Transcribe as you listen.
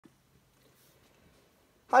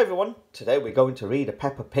Hi everyone, today we're going to read a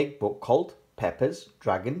Peppa Pig book called Peppa's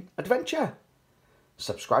Dragon Adventure.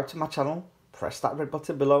 Subscribe to my channel, press that red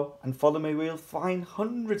button below and follow me where you'll find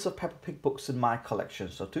hundreds of Peppa Pig books in my collection,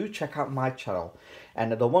 so do check out my channel.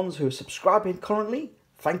 And the ones who are subscribing currently,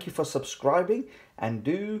 thank you for subscribing and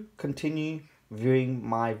do continue viewing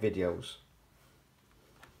my videos.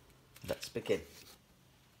 Let's begin.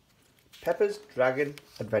 Peppa's Dragon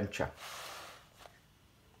Adventure.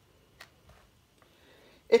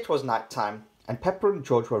 It was night time, and Peppa and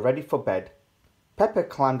George were ready for bed. Peppa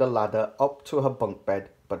climbed a ladder up to her bunk bed,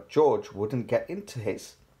 but George wouldn't get into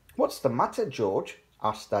his. "What's the matter, George?"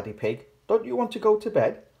 asked Daddy Pig. "Don't you want to go to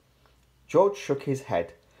bed?" George shook his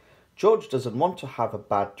head. "George doesn't want to have a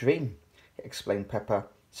bad dream," explained Peppa,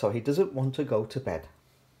 "so he doesn't want to go to bed."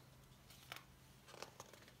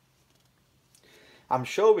 "I'm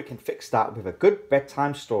sure we can fix that with a good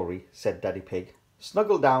bedtime story," said Daddy Pig.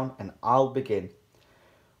 "Snuggle down and I'll begin.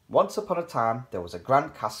 Once upon a time, there was a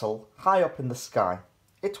grand castle high up in the sky.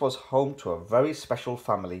 It was home to a very special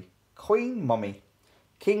family: Queen Mummy,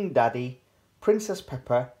 King Daddy, Princess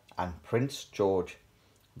Peppa, and Prince George.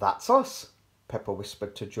 "That's us," Peppa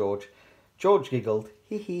whispered to George. George giggled,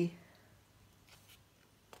 hee hee.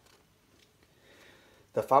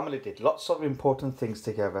 "The family did lots of important things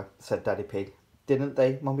together," said Daddy Pig. "Didn't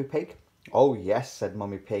they, Mummy Pig?" "Oh yes," said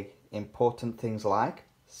Mummy Pig. "Important things like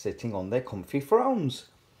sitting on their comfy thrones,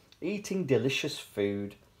 eating delicious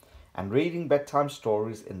food, and reading bedtime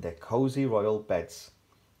stories in their cosy royal beds.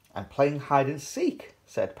 And playing hide and seek,"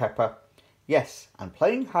 said Peppa. "Yes, and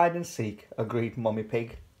playing hide and seek," agreed Mummy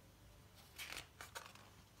Pig.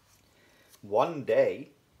 "One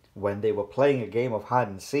day, when they were playing a game of hide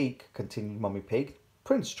and seek," continued Mummy Pig,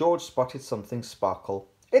 "Prince George spotted something sparkle.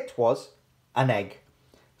 It was an egg,"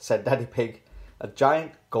 said Daddy Pig. "A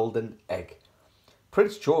giant golden egg.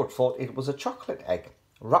 Prince George thought it was a chocolate egg,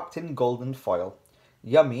 wrapped in golden foil.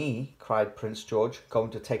 'Yummy,' cried Prince George,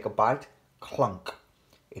 going to take a bite. Clunk!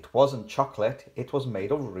 It wasn't chocolate, it was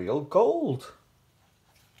made of real gold."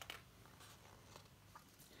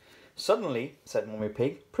 "Suddenly," said Mummy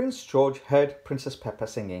Pig, "Prince George heard Princess Peppa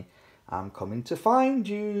singing, 'I'm coming to find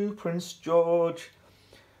you, Prince George.'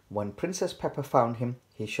 When Princess Peppa found him,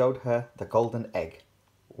 he showed her the golden egg.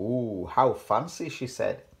 'Ooh, how fancy,' she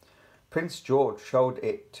said. Prince George showed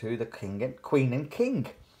it to the king and queen and king.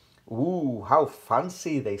 'Ooh, how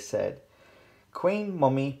fancy,' they said. Queen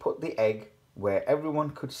Mummy put the egg where everyone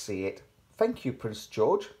could see it. 'Thank you, Prince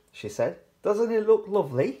George,' she said. 'Doesn't it look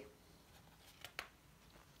lovely?'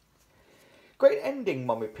 "Great ending,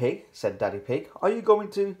 Mummy Pig," said Daddy Pig. "Are you going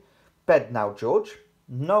to bed now, George?"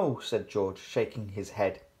 "No," said George, shaking his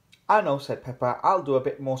head. "I know," said Peppa. "I'll do a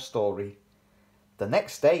bit more story." "The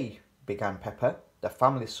next day," began Peppa, "the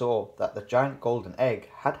family saw that the giant golden egg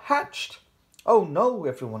had hatched." "Oh no!"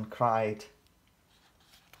 everyone cried.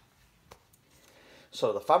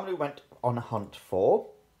 So the family went on a hunt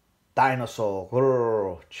for dinosaur.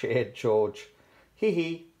 Grrr, cheered George. "Hee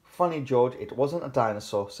hee, funny, George, it wasn't a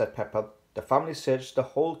dinosaur," said Peppa. The family searched the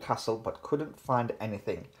whole castle but couldn't find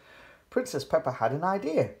anything. Princess Peppa had an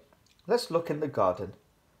idea. "Let's look in the garden."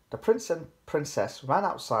 The prince and princess ran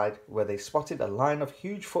outside, where they spotted a line of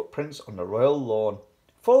huge footprints on the royal lawn.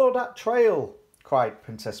 "Follow that trail!" cried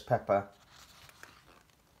Princess Peppa.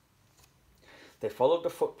 They followed the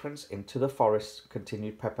footprints into the forest,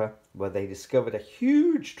 continued Peppa, where they discovered a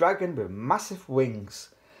huge dragon with massive wings.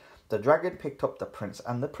 The dragon picked up the prince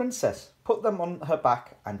and the princess, put them on her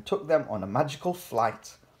back, and took them on a magical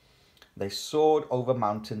flight. They soared over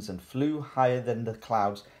mountains and flew higher than the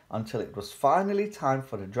clouds until it was finally time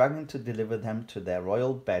for the dragon to deliver them to their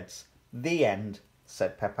royal beds. "The end,"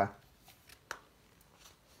 said Peppa.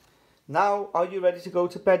 "Now, are you ready to go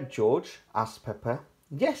to bed, George?" asked Peppa.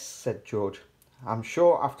 "Yes," said George. "I'm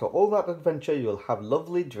sure after all that adventure you'll have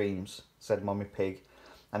lovely dreams," said Mummy Pig.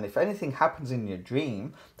 "And if anything happens in your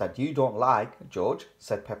dream that you don't like, George,"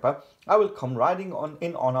 said Peppa, "I will come riding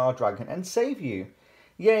in on our dragon and save you."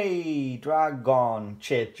 "Yay, dragon!"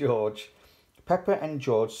 cheered George. Peppa and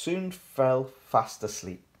George soon fell fast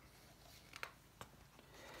asleep.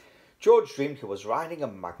 George dreamed he was riding a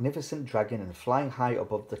magnificent dragon and flying high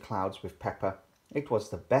above the clouds with Peppa. It was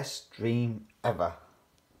the best dream ever.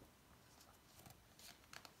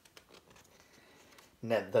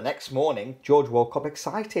 The next morning, George woke up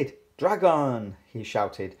excited. "Dragon!" he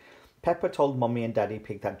shouted. Peppa told Mummy and Daddy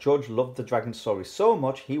Pig that George loved the dragon story so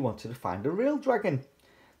much he wanted to find a real dragon.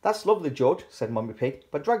 "That's lovely, George," said Mummy Pig,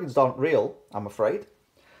 "but dragons aren't real, I'm afraid."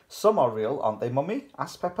 "Some are real, aren't they, Mummy?"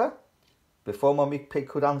 asked Peppa. Before Mummy Pig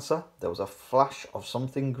could answer, there was a flash of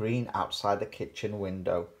something green outside the kitchen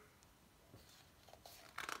window.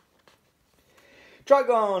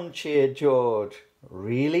 Dragon, cheered George.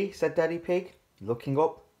 Really? Said Daddy Pig. Looking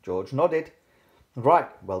up, George nodded. Right,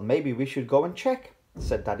 well maybe we should go and check,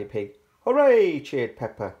 said Daddy Pig. Hooray, cheered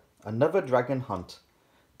Peppa. Another dragon hunt.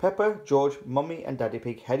 Peppa, George, Mummy and Daddy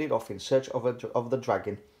Pig headed off in search of the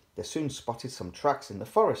dragon. They soon spotted some tracks in the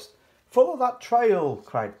forest. Follow that trail,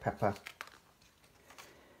 cried Peppa.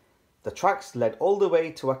 The tracks led all the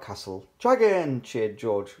way to a castle. Dragon, cheered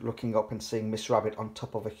George, looking up and seeing Miss Rabbit on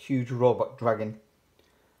top of a huge robot dragon.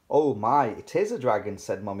 Oh my, it is a dragon,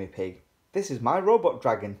 said Mummy Pig. This is my robot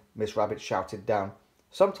dragon, Miss Rabbit shouted down.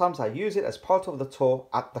 Sometimes I use it as part of the tour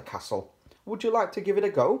at the castle. Would you like to give it a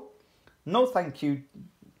go? No, thank you.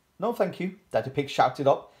 No, thank you, Daddy Pig shouted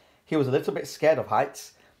up. He was a little bit scared of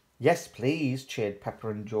heights. Yes, please, cheered Peppa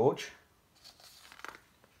and George.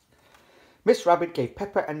 Miss Rabbit gave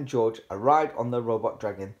Peppa and George a ride on the robot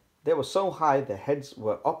dragon. They were so high their heads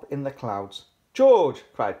were up in the clouds. George,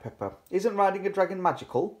 cried Peppa, isn't riding a dragon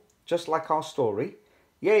magical? Just like our story?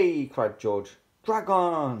 Yay, cried George.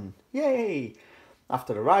 Dragon! Yay!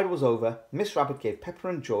 After the ride was over, Miss Rabbit gave Peppa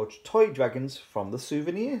and George toy dragons from the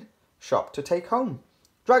souvenir shop to take home.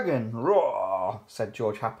 Dragon, roar, said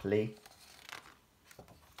George happily.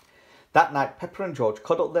 That night, Peppa and George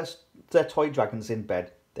cuddled their toy dragons in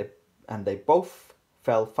bed, and they both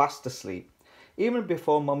fell fast asleep, even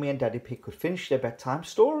before Mummy and Daddy Pig could finish their bedtime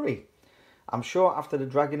story. I'm sure after the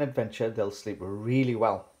dragon adventure, they'll sleep really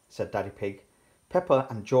well, said Daddy Pig. Peppa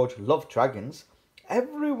and George love dragons.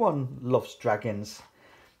 Everyone loves dragons.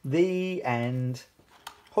 The end.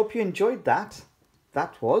 Hope you enjoyed that.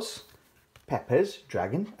 That was Peppa's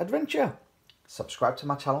Dragon Adventure. Subscribe to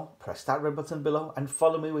my channel, press that red button below and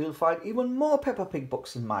follow me where you'll find even more Peppa Pig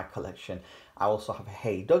books in my collection. I also have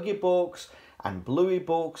Hey Doggy books and Bluey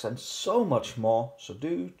books and so much more, so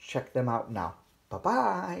do check them out now. Bye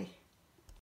bye.